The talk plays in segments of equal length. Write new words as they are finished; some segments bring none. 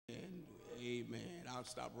Amen. I'll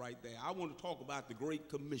stop right there. I want to talk about the Great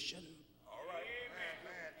Commission. All right.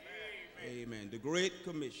 Amen. Amen. The Great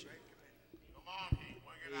Commission.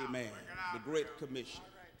 Amen. The Great Commission.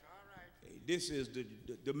 This is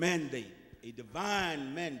the mandate, a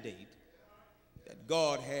divine mandate that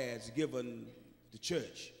God has given the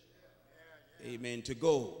church. Amen. To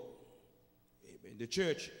go. Amen. The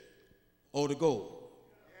church ought to go.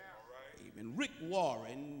 Amen. Rick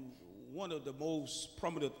Warren, one of the most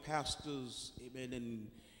prominent pastors, amen, in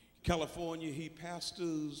California, he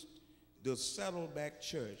pastors the Saddleback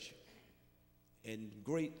Church in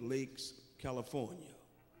Great Lakes, California.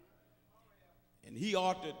 And he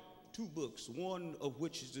authored 2 books, one of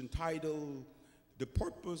which is entitled The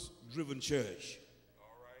Purpose-Driven Church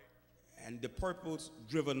and The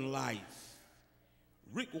Purpose-Driven Life.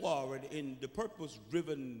 Rick Warren, in the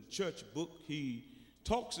Purpose-Driven Church book, he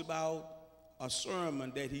talks about a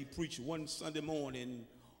sermon that he preached one Sunday morning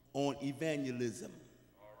on evangelism.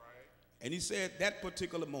 And he said that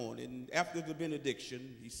particular morning, after the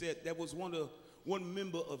benediction, he said there was one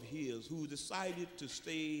member of his who decided to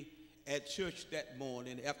stay at church that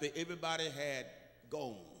morning after everybody had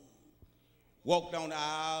gone. Walked down the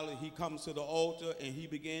aisle, and he comes to the altar, and he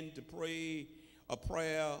began to pray a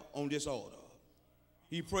prayer on this altar.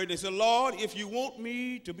 He prayed and said, Lord, if you want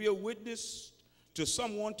me to be a witness to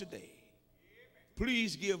someone today,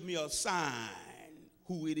 please give me a sign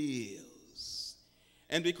who it is.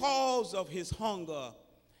 And because of his hunger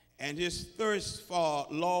and his thirst for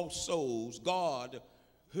lost souls, God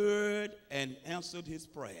heard and answered his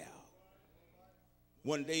prayer.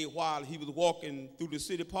 One day while he was walking through the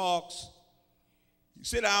city parks, he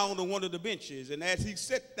sat down on one of the benches, and as he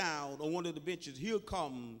sat down on one of the benches, here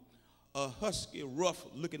come a husky,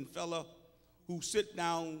 rough-looking fella who sat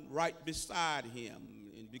down right beside him.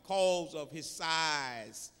 And because of his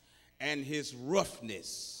size and his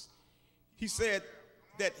roughness, he said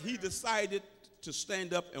that he decided to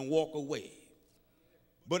stand up and walk away.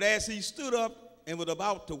 But as he stood up and was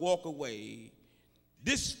about to walk away,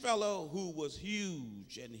 this fellow who was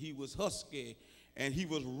huge and he was husky and he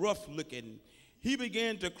was rough-looking, he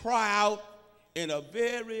began to cry out in a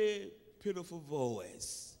very pitiful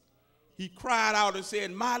voice. He cried out and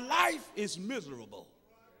said, my life is miserable.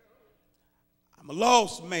 I'm a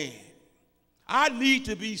lost man. I need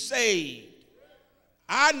to be saved.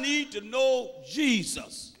 I need to know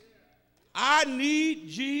Jesus. I need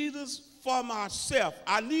Jesus for myself.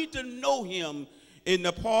 I need to know him in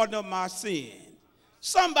the pardon of my sin.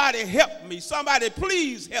 Somebody help me. Somebody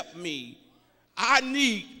please help me. I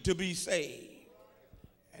need to be saved.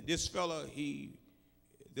 And this fella, he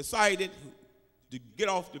decided to get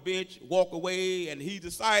off the bench, walk away, and he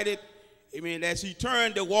decided, as he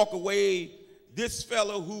turned to walk away, this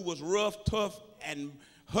fellow who was rough, tough, and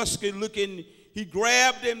husky looking, he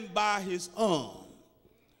grabbed him by his arm.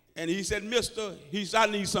 And he said, mister, I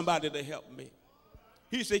need somebody to help me.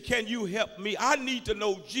 He said, can you help me? I need to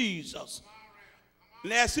know Jesus.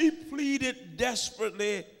 And as he pleaded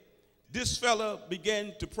desperately, this fella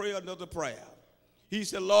began to pray another prayer. He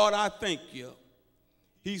said, Lord, I thank you.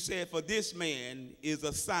 He said, for this man is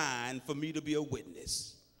a sign for me to be a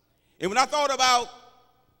witness. And when I thought about,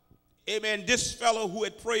 this fellow who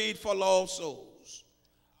had prayed for lost souls,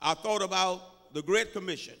 I thought about the Great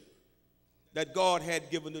Commission that God had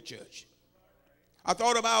given the church. I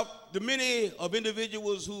thought about the many of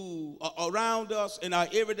individuals who are around us in our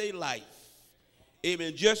everyday life.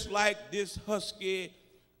 Just like this husky,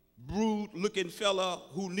 brood-looking fella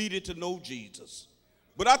who needed to know Jesus.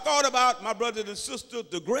 But I thought about, my brothers and sisters,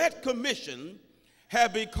 the Great Commission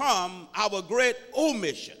have become our great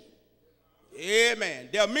omission. Amen.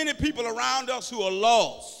 There are many people around us who are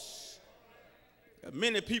lost. There are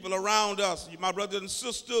many people around us, my brothers and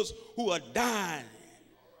sisters, who are dying.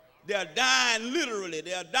 They are dying literally.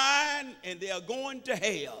 They are dying and they are going to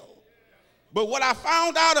hell. But what I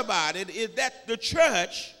found out about it is that the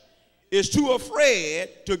church is too afraid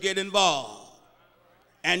to get involved.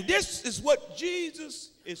 And this is what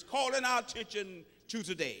Jesus is calling our attention to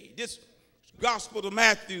today. This Gospel of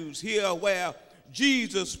Matthew here where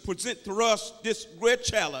Jesus presents to us this great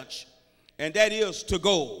challenge, and that is to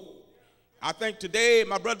go. I think today,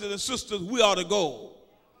 my brothers and sisters, we ought to go.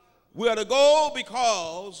 We ought to go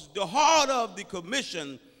because the heart of the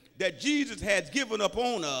commission that Jesus has given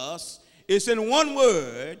upon us is in one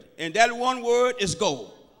word, and that one word is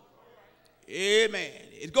go. Amen.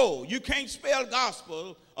 It's go. You can't spell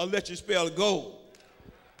gospel unless you spell go.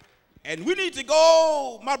 And we need to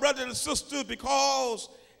go, my brothers and sisters, because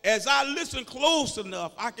as I listen close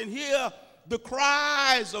enough, I can hear the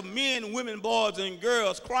cries of men, women, boys, and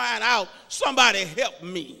girls crying out, somebody help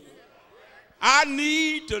me. I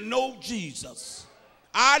need to know Jesus.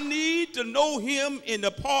 I need to know him in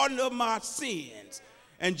the pardon of my sins.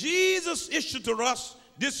 And Jesus issued to us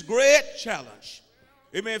this great challenge,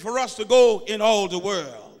 amen, for us to go in all the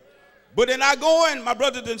world. But in our going, my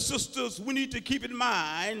brothers and sisters, we need to keep in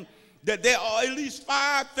mind that there are at least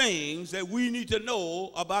 5 things that we need to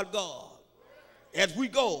know about God. As we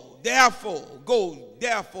go, therefore,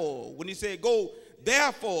 when he said go,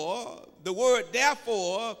 therefore, the word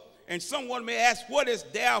therefore, and someone may ask, what is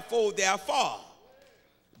therefore?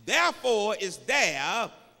 Therefore is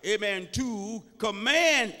there, amen, to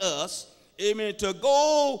command us, amen, to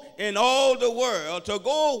go in all the world, to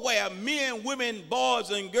go where men, women, boys,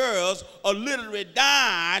 and girls are literally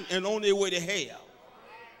dying and on their way to hell.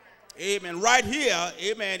 Amen. Right here,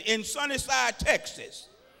 amen, in Sunnyside, Texas,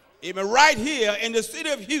 amen, right here in the city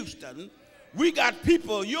of Houston, we got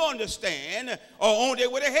people, you understand, are on their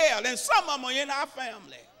way to hell, and some of them are in our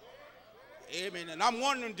family. Amen. And I'm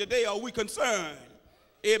wondering today, are we concerned,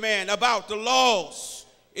 amen, about the lost,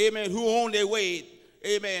 amen, who are on their way,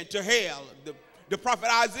 amen, to hell? The prophet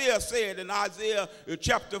Isaiah said in Isaiah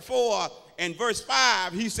chapter 4 and verse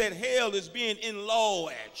 5, he said hell is being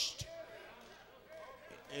enlarged.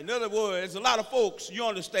 In other words, a lot of folks, you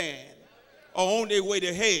understand, are on their way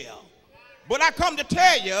to hell. But I come to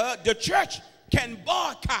tell you, the church can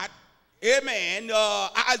boycott, amen,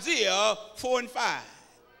 Isaiah 4 and 5.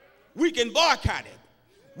 We can boycott it.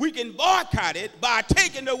 We can boycott it by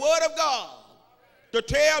taking the word of God to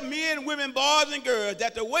tell men, women, boys, and girls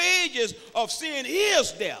that the wages of sin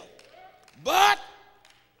is death. But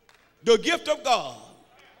the gift of God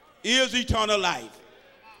is eternal life.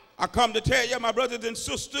 I come to tell you, my brothers and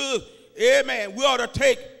sisters, amen, we ought to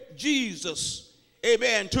take Jesus,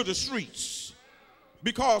 amen, to the streets.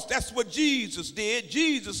 Because that's what Jesus did.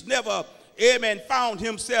 Jesus never, amen, found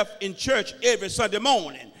himself in church every Sunday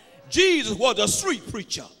morning. Jesus was a street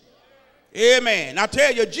preacher. Amen. I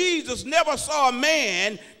tell you, Jesus never saw a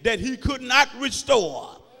man that he could not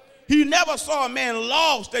restore. He never saw a man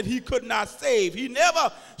lost that he could not save. He never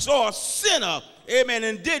saw a sinner, amen,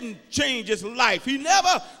 and didn't change his life. He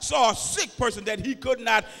never saw a sick person that he could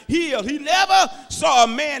not heal. He never saw a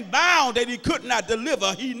man bound that he could not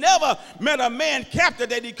deliver. He never met a man captive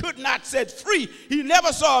that he could not set free. He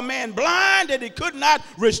never saw a man blind that he could not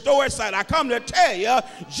restore his sight. I come to tell you,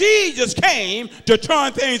 Jesus came to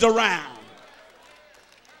turn things around.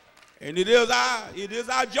 And it is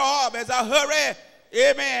our job as I hurry,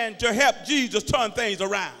 amen, to help Jesus turn things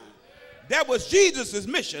around. That was Jesus'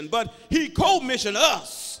 mission, but he co-missioned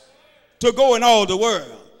us to go in all the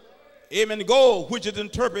world. Amen. Go, which is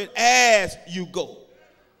interpreted as you go.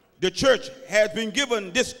 The church has been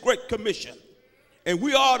given this great commission, and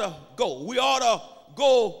we ought to go. We ought to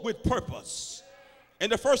go with purpose.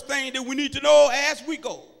 And the first thing that we need to know as we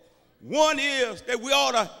go, one is that we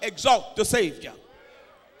ought to exalt the Savior.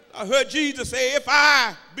 I heard Jesus say, if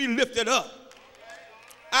I be lifted up,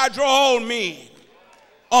 I draw all men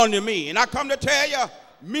unto me. And I come to tell you,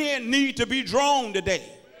 men need to be drawn today.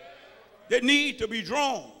 They need to be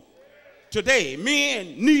drawn today.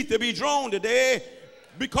 Men need to be drawn today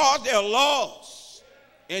because they're lost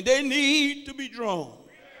and they need to be drawn.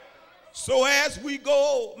 So as we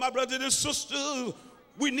go, my brothers and sisters,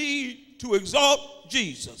 we need to exalt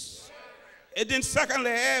Jesus. And then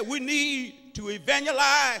secondly, we need to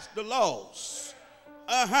evangelize the lost.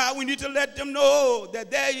 We need to let them know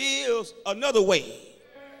that there is another way.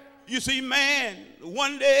 You see, man,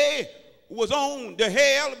 one day was on the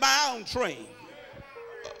hell-bound train.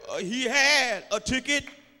 He had a ticket.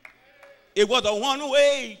 It was a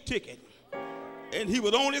one-way ticket. And he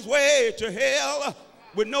was on his way to hell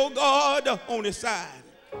with no God on his side.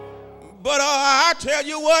 But I tell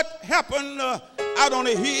you what happened out on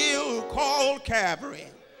a hill called Calvary.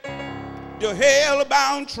 The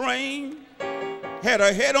hell-bound train had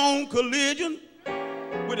a head-on collision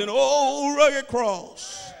with an old rugged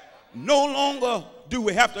cross. No longer do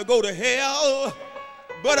we have to go to hell,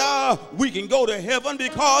 but we can go to heaven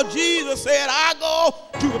because Jesus said, I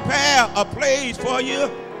go to prepare a place for you.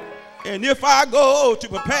 And if I go to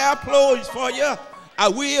prepare a place for you, I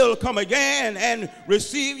will come again and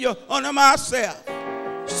receive you unto myself.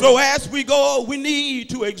 So as we go, we need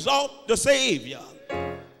to exalt the Savior.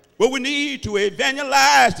 But we need to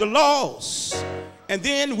evangelize the lost. And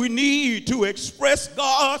then we need to express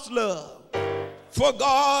God's love. For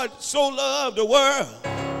God so loved the world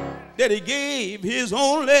that he gave his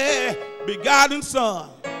only begotten Son,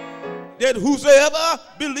 that whosoever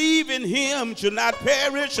believe in him should not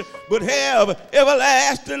perish but have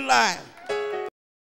everlasting life.